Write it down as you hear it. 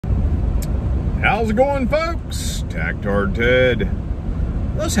How's it going, folks? Tactard Ted.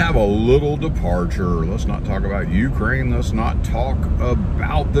 Let's have a little departure. Let's not talk about Ukraine. Let's not talk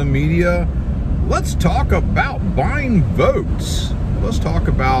about the media. Let's talk about buying votes. Let's talk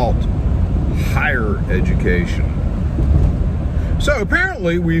about higher education. So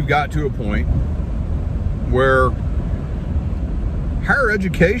apparently we've got to a point where higher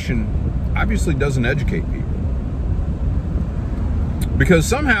education obviously doesn't educate people. Because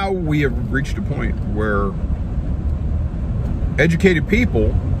somehow we have reached a point where educated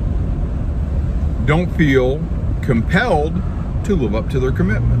people don't feel compelled to live up to their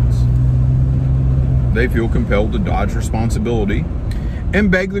commitments. They feel compelled to dodge responsibility and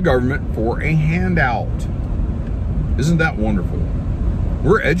beg the government for a handout. Isn't that wonderful?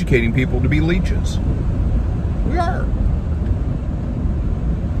 We're educating people to be leeches. We are.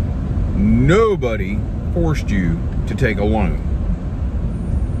 Nobody forced you to take a loan.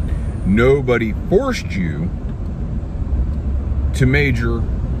 Nobody forced you to major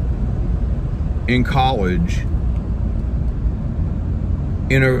in college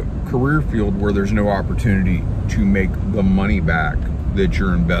in a career field where there's no opportunity to make the money back that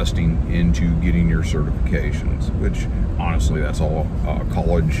you're investing into getting your certifications, which honestly, that's all a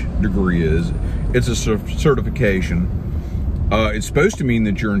college degree is. It's a certification. It's supposed to mean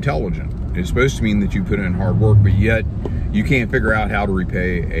that you're intelligent. It's supposed to mean that you put in hard work, but yet you can't figure out how to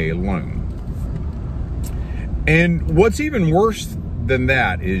repay a loan. And what's even worse than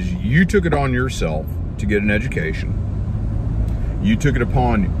that is you took it on yourself to get an education. You took it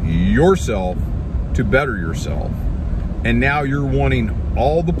upon yourself to better yourself. And now you're wanting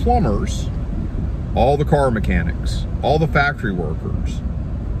all the plumbers, all the car mechanics, all the factory workers,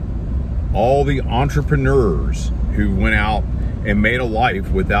 all the entrepreneurs who went out and made a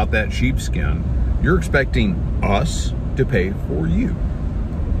life without that sheepskin. You're expecting us to pay for you.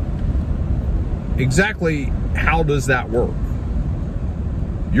 Exactly how does that work?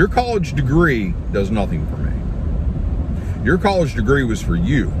 Your college degree does nothing for me. Your college degree was for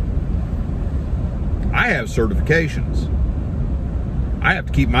you. I have certifications. I have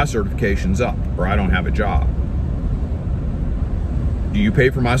to keep my certifications up or I don't have a job. Do you pay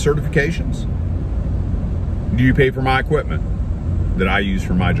for my certifications? Do you pay for my equipment that I use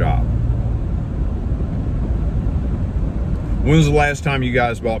for my job? When was the last time you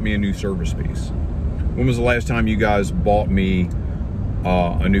guys bought me a new service piece? When was the last time you guys bought me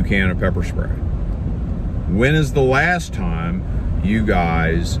a new can of pepper spray? When is the last time you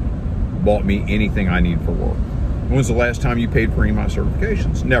guys bought me anything I need for work? When was the last time you paid for any of my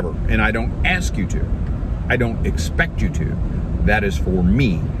certifications? Never. And I don't ask you to. I don't expect you to. That is for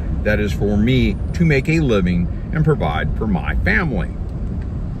me. That is for me to make a living and provide for my family.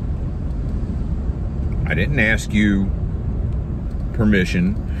 I didn't ask you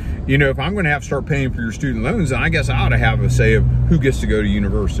permission. You know, if I'm going to have to start paying for your student loans, then I guess I ought to have a say of who gets to go to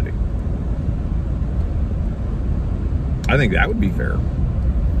university. I think that would be fair.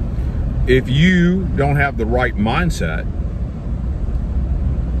 If you don't have the right mindset,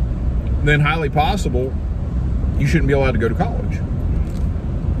 then highly possible you shouldn't be allowed to go to college.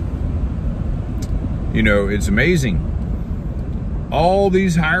 You know, it's amazing. All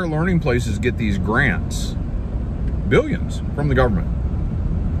these higher learning places get these grants, billions from the government.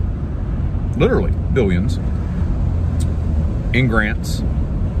 Literally billions in grants.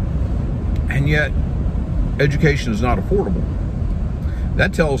 And yet education is not affordable.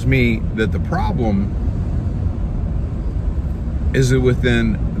 That tells me that the problem is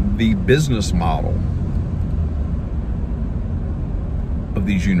within the business model of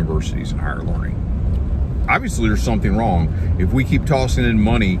these universities and higher learning. Obviously, there's something wrong if we keep tossing in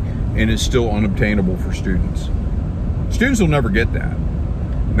money and it's still unobtainable for students. Students will never get that.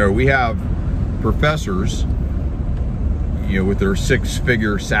 No, we have professors, you know, with their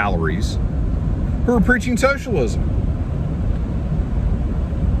six-figure salaries who are preaching socialism.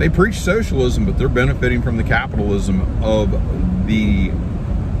 They preach socialism, but they're benefiting from the capitalism of the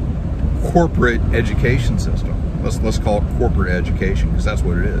corporate education system. Let's call it proper education, because that's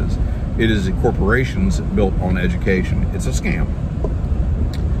what it is. It is corporations built on education. It's a scam.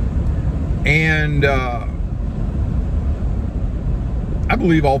 And I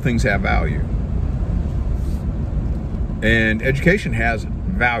believe all things have value. And education has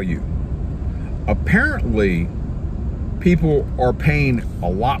value. Apparently, people are paying a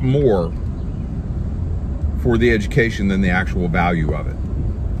lot more for the education than the actual value of it.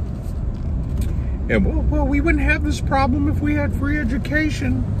 And well, we wouldn't have this problem if we had free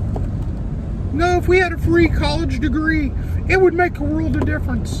education. No, if we had a free college degree, it would make a world of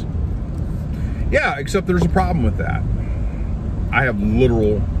difference. Yeah, except there's a problem with that. I have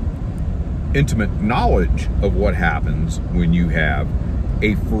literal intimate knowledge of what happens when you have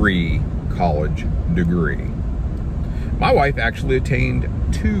a free college degree. My wife actually attained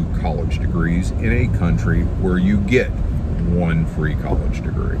 2 college degrees in a country where you get 1 free college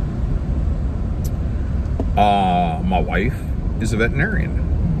degree. My wife is a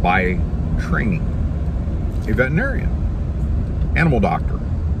veterinarian by training. A veterinarian. Animal doctor.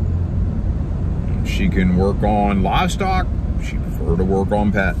 She can work on livestock. She prefers to work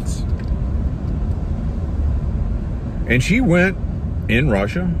on pets. And she went in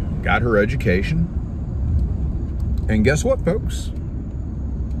Russia, got her education. And guess what, folks?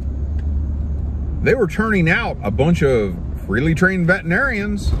 They were turning out a bunch of freely trained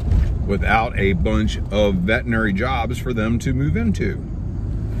veterinarians without a bunch of veterinary jobs for them to move into.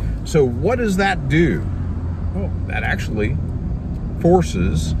 So what does that do? Well, that actually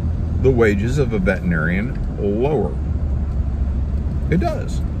forces the wages of a veterinarian lower. It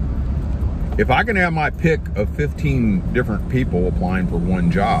does. If I can have my pick of 15 different people applying for one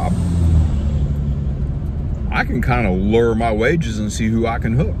job, I can kind of lower my wages and see who I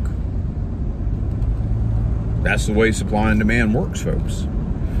can hook. That's the way supply and demand works, folks.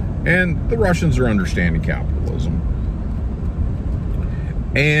 And the Russians are understanding capitalism.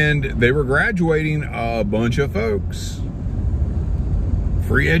 And they were graduating a bunch of folks.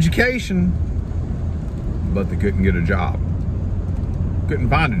 Free education, but they couldn't get a job. Couldn't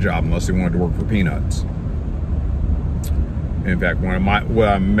find a job unless they wanted to work for peanuts. In fact, when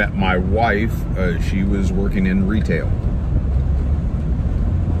I met my wife, she was working in retail.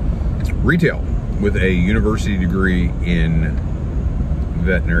 Retail, with a university degree in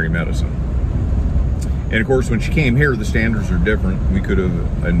veterinary medicine. And of course, when she came here, the standards are different. We could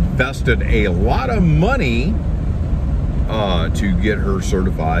have invested a lot of money to get her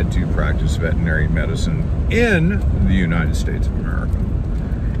certified to practice veterinary medicine in the United States of America.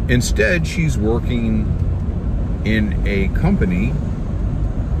 Instead, she's working in a company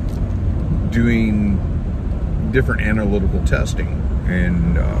doing different analytical testing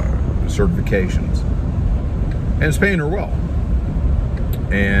and certifications. And it's paying her well.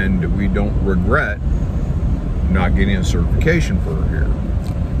 And we don't regret not getting a certification for her here.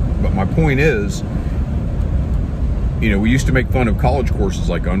 But my point is, you know, we used to make fun of college courses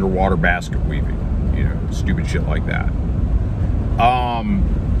like underwater basket weaving, you know, stupid shit like that.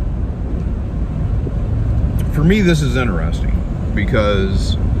 For me, this is interesting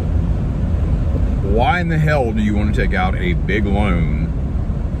because why in the hell do you want to take out a big loan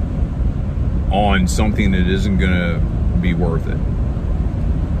on something that isn't going to be worth it?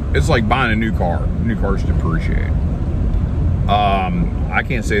 It's like buying a new car. New cars depreciate. I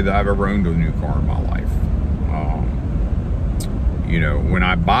can't say that I've ever owned a new car in my life. You know, when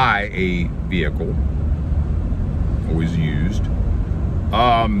I buy a vehicle, always used,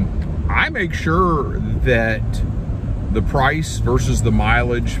 I make sure that the price versus the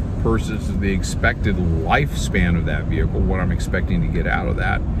mileage versus the expected lifespan of that vehicle, what I'm expecting to get out of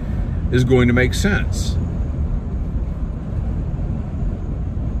that, is going to make sense.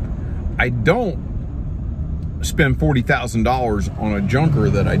 I don't spend $40,000 on a junker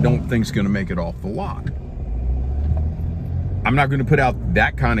that I don't think is going to make it off the lot. I'm not going to put out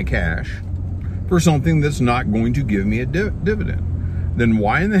that kind of cash for something that's not going to give me a dividend. Then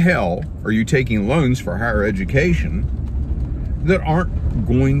why in the hell are you taking loans for higher education that aren't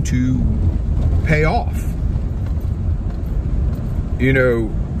going to pay off? You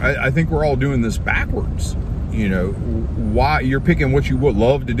know, I think we're all doing this backwards. You know, why you're picking what you would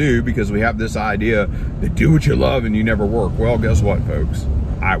love to do because we have this idea that do what you love and you never work. Well, guess what, folks?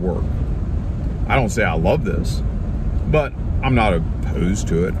 I work. I don't say I love this, but I'm not opposed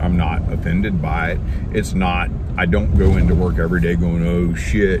to it. I'm not offended by it. It's not, I don't go into work every day going, oh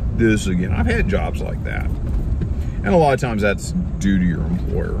shit, this again. I've had jobs like that. And a lot of times that's due to your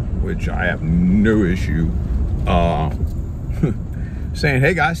employer, which I have no issue saying,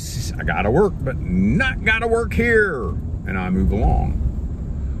 hey guys, I gotta work, but not gotta work here. And I move along.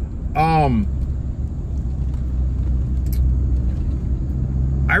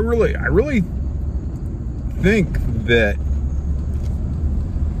 I really think that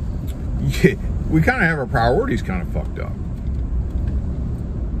we kind of have our priorities kind of fucked up.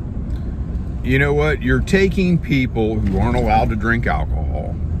 You know what? You're taking people who aren't allowed to drink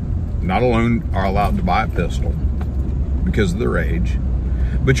alcohol, not alone are allowed to buy a pistol because of their age,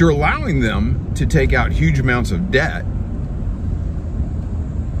 but you're allowing them to take out huge amounts of debt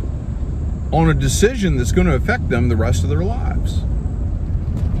on a decision that's going to affect them the rest of their lives.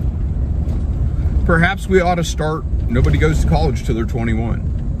 Perhaps we ought to start, nobody goes to college till they're 21.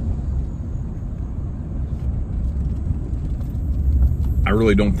 I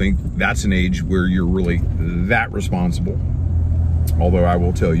really don't think that's an age where you're really that responsible. Although I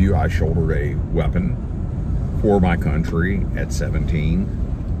will tell you, I shouldered a weapon for my country at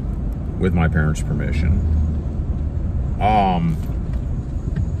 17 with my parents' permission.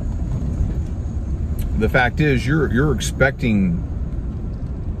 The fact is, you're expecting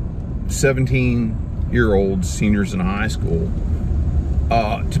 17-year-olds, seniors in high school,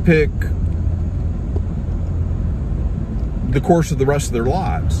 to pick the course of the rest of their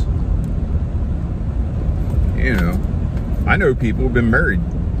lives. You know, I know people who've been married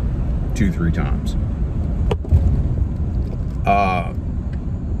 2-3 times. I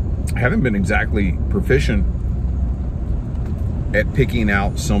haven't been exactly proficient at picking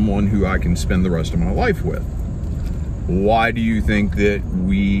out someone who I can spend the rest of my life with. Why do you think that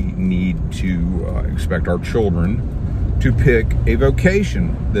we need to expect our children to pick a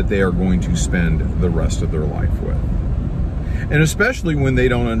vocation that they are going to spend the rest of their life with? And especially when they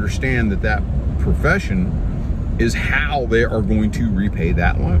don't understand that that profession is how they are going to repay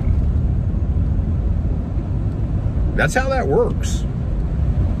that loan. That's how that works.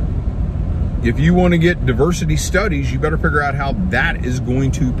 If you want to get diversity studies, you better figure out how that is going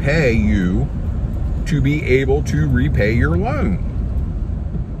to pay you to be able to repay your loan.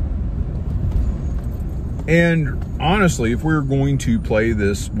 And honestly, if we're going to play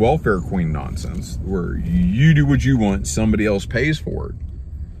this welfare queen nonsense where you do what you want, somebody else pays for it,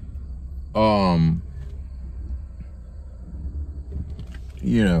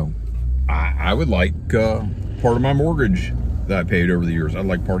 you know, I would like part of my mortgage that I paid over the years. I'd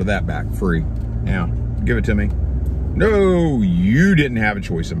like part of that back free. Yeah, give it to me. No, you didn't have a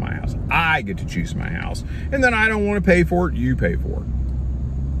choice in my house. I get to choose my house. And then I don't want to pay for it, you pay for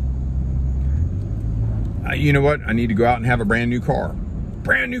it. You know what? I need to go out and have a brand new car.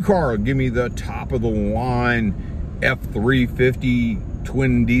 Brand new car. Give me the top of the line F350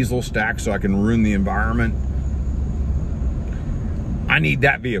 twin diesel stack so I can ruin the environment. I need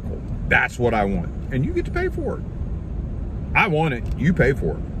that vehicle. That's what I want. And you get to pay for it. I want it. You pay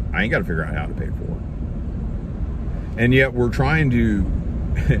for it. I ain't got to figure out how to pay for it. And yet we're trying to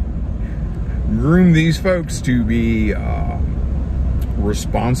groom these folks to be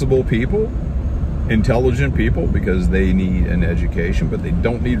responsible people, intelligent people, because they need an education, but they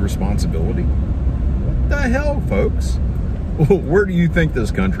don't need responsibility. What the hell, folks? Where do you think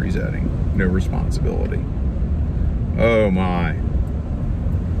this country's heading? No responsibility. Oh my.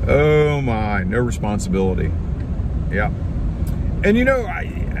 Oh my, no responsibility. Yeah. And you know,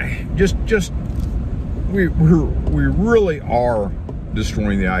 we really are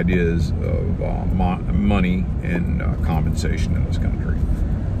destroying the ideas of money and compensation in this country.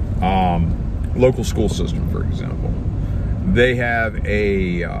 Local school system, for example, they have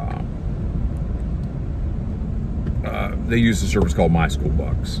a they use a service called My School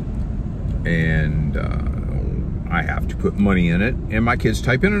Bucks, and I have to put money in it, and my kids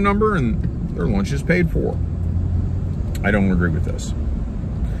type in a number and their lunch is paid for. I don't agree with this.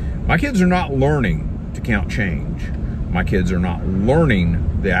 My kids are not learning to count change. My kids are not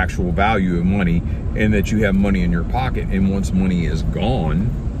learning the actual value of money, and that you have money in your pocket, and once money is gone,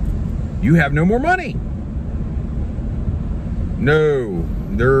 you have no more money. No,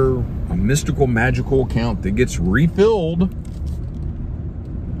 they're a mystical, magical account that gets refilled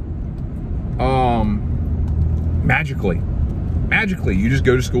magically. You just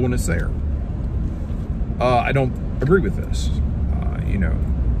go to school and it's there. I don't agree with this. You know,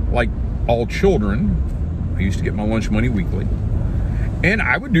 like all children, I used to get my lunch money weekly, and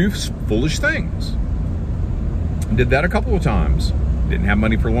I would do foolish things. Did that a couple of times. Didn't have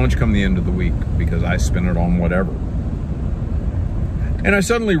money for lunch come the end of the week because I spent it on whatever. And I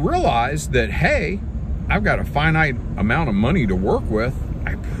suddenly realized that, hey, I've got a finite amount of money to work with.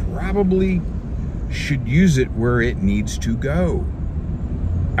 I probably should use it where it needs to go.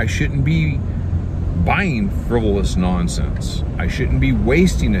 I shouldn't be buying frivolous nonsense. I shouldn't be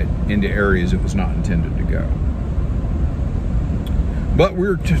wasting it into areas it was not intended to go. But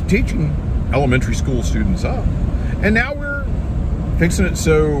we're teaching elementary school students up, and now we're fixing it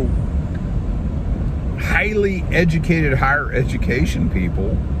so highly educated higher education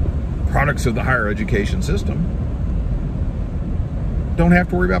people, products of the higher education system, don't have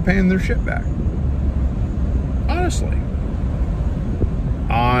to worry about paying their shit back. Honestly.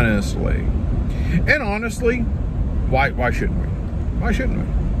 And honestly, why shouldn't we? Why shouldn't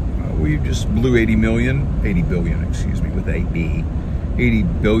we? We just blew 80 billion, excuse me, with a B. 80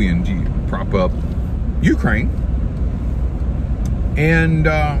 billion to prop up Ukraine. And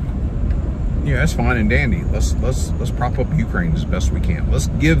yeah, that's fine and dandy. Let's prop up Ukraine as best we can. Let's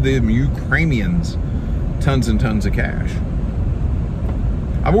give the Ukrainians tons and tons of cash.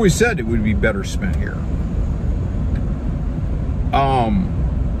 I've always said it would be better spent here.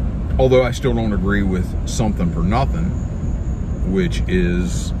 Although I still don't agree with something for nothing, which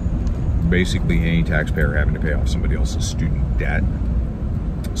is basically any taxpayer having to pay off somebody else's student debt.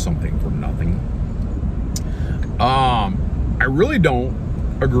 Something for nothing. I really don't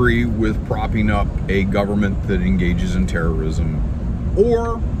agree with propping up a government that engages in terrorism,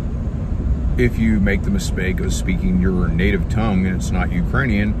 or if you make the mistake of speaking your native tongue and it's not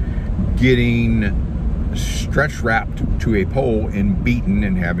Ukrainian, getting stretch wrapped to a pole and beaten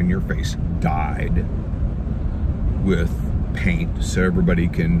and having your face dyed with paint so everybody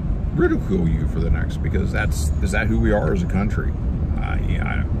can ridicule you for the next, because is that who we are as a country?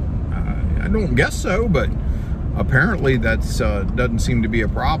 Yeah, I don't guess so, but apparently that's doesn't seem to be a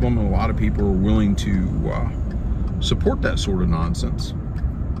problem, and a lot of people are willing to support that sort of nonsense.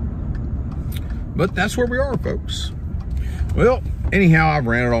 But that's where we are, folks. Well, anyhow, I've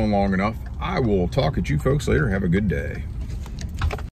ranted on long enough. I will talk at you folks later. Have a good day.